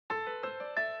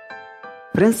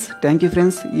Friends thank you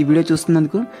friends ఈ video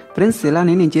చూస్తున్నందుకు. Friends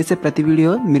ఇలానే నేను చేసే ప్రతి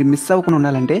వీడియో మీరు మిస్ అవ్వకుండా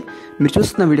ఉండాలంటే మీరు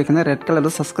చూస్తున్న వీడియో కింద రెడ్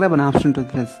కలర్లో సబ్స్క్రైబ్ అనే ఆప్షన్ ఉంటుంది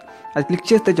ఫ్రెండ్స్. అది క్లిక్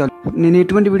చేస్తే చాలు నేను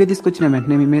ఎటువంటి వీడియో తీసుకొచ్చిన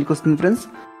వెంటనే మీ మెయిల్కి వస్తుంది ఫ్రెండ్స్.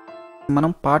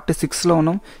 మనం పార్ట్ 6లో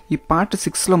ఉన్నాం. ఈ పార్ట్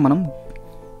 6లో మనం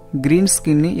గ్రీన్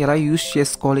స్కిన్ని ఎలా యూజ్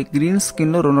చేసుకోవాలి. గ్రీన్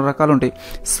స్కిన్లో 2 రకాలు ఉంటాయి.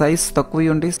 సైజ్ తక్కువవి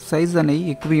ఉంటాయి, సైజ్ అనేవి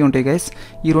ఎక్కువవి ఉంటాయి గైస్.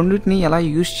 ఈ రెండింటిని ఎలా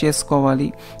యూజ్ చేసుకోవాలి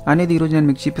అనేది ఈరోజు నేను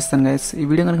మీకు చూపిస్తాను గైస్. ఈ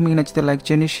వీడియో కనుక మీకు నచ్చితే లైక్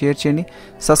చేయండి, షేర్ చేయండి,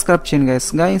 సబ్స్క్రైబ్ చేయండి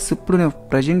గైస్. ఇప్పుడు నేను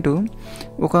ప్రజెంట్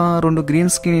ఒక 2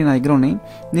 గ్రీన్ స్కిన్ నా దగ్గర ఉన్నాయి.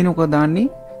 నేను ఒక దాన్ని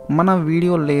మన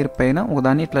వీడియో లేయర్ పైన ఒక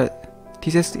దాన్ని ఇట్లా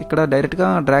తీసేసి ఇక్కడ డైరెక్ట్గా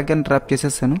డ్రాగ్ అండ్ డ్రాప్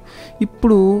చేసేసాను.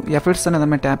 ఇప్పుడు ఎఫెక్ట్స్ అనేది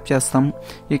దాని మీద ట్యాప్ చేస్తాం.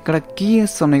 ఇక్కడ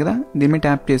కీస్ ఉన్నాయి కదా, దీని మీద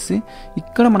ట్యాప్ చేసి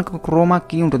ఇక్కడ మనకు క్రోమా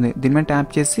కీ ఉంటుంది, దీని మీద ట్యాప్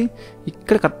చేసి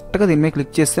ఇక్కడ కరెక్ట్గా దీని మీద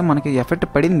క్లిక్ చేస్తే మనకి ఎఫెక్ట్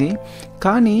పడింది.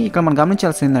 కానీ ఇక్కడ మనం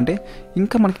గమనించాల్సింది ఏంటంటే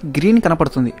ఇంకా మనకి గ్రీన్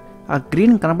కనపడుతుంది. ఆ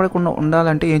గ్రీన్ కనపడకుండా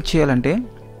ఉండాలంటే ఏం చేయాలంటే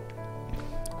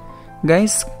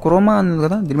గైస్ క్రోమా ఉంది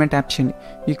కదా, దీని మీద ట్యాప్ చేయండి.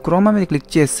 ఈ క్రోమా మీద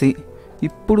క్లిక్ చేసి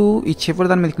ఇప్పుడు ఈ చివరి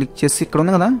దాని మీద క్లిక్ చేసి ఇక్కడ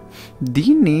ఉంది కదా,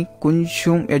 దీన్ని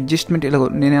కొంచెం అడ్జస్ట్మెంట్ ఇలా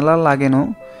నేను ఎలా లాగానో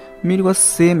మీరు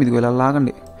సేమ్ ఇదిగో ఇలా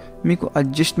లాగండి. మీకు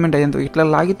అడ్జస్ట్మెంట్ అయ్యేంత ఇట్లా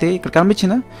లాగితే ఇక్కడ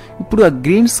కనిపించిందా, ఇప్పుడు ఆ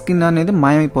గ్రీన్ స్కిన్ అనేది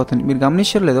మాయమైపోతుంది. మీరు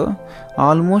గమనించారు లేదో,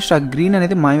 ఆల్మోస్ట్ ఆ గ్రీన్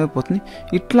అనేది మాయమైపోతుంది.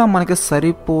 ఇట్లా మనకి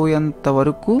సరిపోయేంత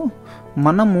వరకు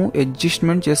మనము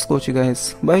అడ్జస్ట్మెంట్ చేసుకోవచ్చు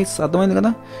గైస్. అర్థమైంది కదా,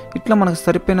 ఇట్లా మనకు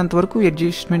సరిపోయినంత వరకు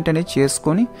అడ్జస్ట్మెంట్ అనేది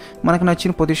చేసుకొని మనకు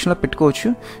నచ్చిన పొజిషన్లో పెట్టుకోవచ్చు.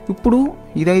 ఇప్పుడు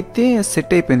ఇదైతే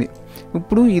సెట్ అయిపోయింది.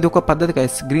 ఇప్పుడు ఇది ఒక పద్ధతి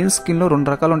గైస్. గ్రీన్ స్కిన్లో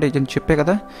 2 రకాలు ఉంటాయి అని చెప్పే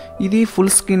కదా, ఇది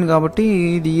ఫుల్ స్కిన్ కాబట్టి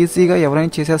ఇది ఈజీగా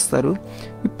ఎవరైనా చేసేస్తారు.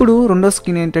 ఇప్పుడు రెండో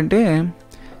స్కిన్ ఏంటంటే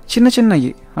చిన్న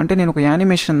చిన్నవి, అంటే నేను ఒక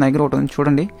యానిమేషన్ దగ్గర ఒకటి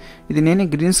చూడండి, ఇది నేనే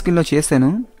గ్రీన్ స్కిన్లో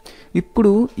చేశాను. ఇప్పుడు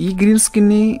ఈ గ్రీన్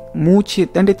స్కిన్ని మూవ్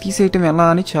అంటే తీసేయటం ఎలా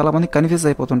అని చాలామంది కన్ఫ్యూజ్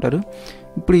అయిపోతుంటారు.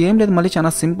 ఇప్పుడు ఏం లేదు, మళ్ళీ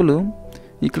చాలా సింపుల్.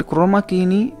 ఇక్కడ క్రోమా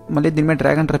కీని మళ్ళీ దీని మీద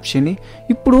డ్రాగ్ అండ్ డ్రాప్ చేయండి.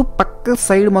 ఇప్పుడు పక్క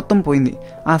సైడ్ మొత్తం పోయింది.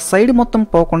 ఆ సైడ్ మొత్తం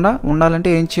పోకుండా ఉండాలంటే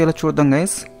ఏం చేయాలో చూద్దాం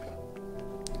గైస్.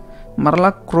 మరలా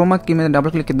క్రోమా కీ మీద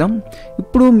డబుల్ క్లిక్ ఇద్దాం.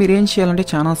 ఇప్పుడు మీరు ఏం చేయాలంటే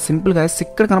చాలా సింపుల్ గైస్.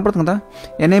 ఇక్కడ కనపడుతుంది కదా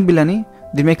ఎనేబుల్ అని,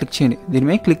 దీని మీద క్లిక్ చేయండి. దీని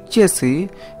మీద క్లిక్ చేసి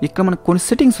ఇక్కడ మనకు కొన్ని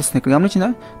సెట్టింగ్స్ వస్తున్నాయి. ఇక్కడ గమనించిందా,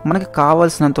 మనకి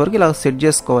కావాల్సినంత వరకు ఇలా సెట్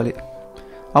చేసుకోవాలి.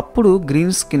 అప్పుడు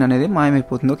గ్రీన్ స్కిన్ అనేది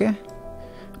మాయమైపోతుంది. ఓకే,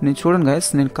 నేను చూడండి గైస్,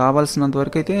 నేను కావాల్సినంత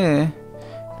వరకు అయితే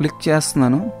క్లిక్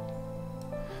చేస్తున్నాను.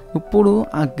 ఇప్పుడు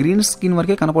ఆ గ్రీన్ స్కిన్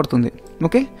వరకే కనపడుతుంది.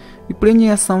 ఓకే, ఇప్పుడు ఏం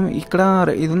చేస్తాం, ఇక్కడ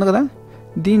ఇది ఉంది కదా,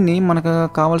 దీన్ని మనకు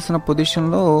కావాల్సిన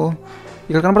పొజిషన్లో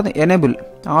ఇక్కడ కనపడుతుంది ఎనేబుల్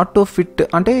ఆటో ఫిట్.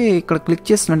 అంటే ఇక్కడ క్లిక్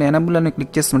చేస్తుండే ఎనేబుల్ అని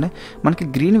క్లిక్ చేస్తుండే మనకి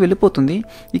గ్రీన్ వెళ్ళిపోతుంది.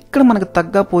 ఇక్కడ మనకి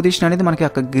తగ్గ పొజిషన్ అనేది మనకి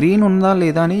అక్కడ గ్రీన్ ఉందా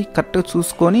లేదా అని కరెక్ట్గా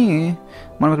చూసుకొని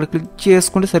మనం ఇక్కడ క్లిక్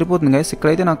చేసుకుంటే సరిపోతుంది గైస్.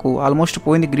 ఇక్కడైతే నాకు ఆల్మోస్ట్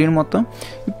పోయింది గ్రీన్ మొత్తం.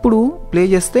 ఇప్పుడు ప్లే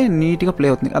చేస్తే నీట్గా ప్లే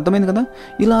అవుతుంది. అర్థమైంది కదా,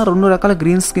 ఇలా 2 రకాల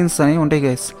గ్రీన్ స్కిన్స్ అనేవి ఉంటాయి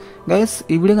గైస్.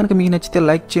 ఈ వీడియో కనుక మీకు నచ్చితే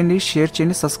లైక్ చేయండి, షేర్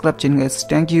చేయండి, సబ్స్క్రైబ్ చేయండి గైస్.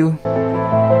 Thank you.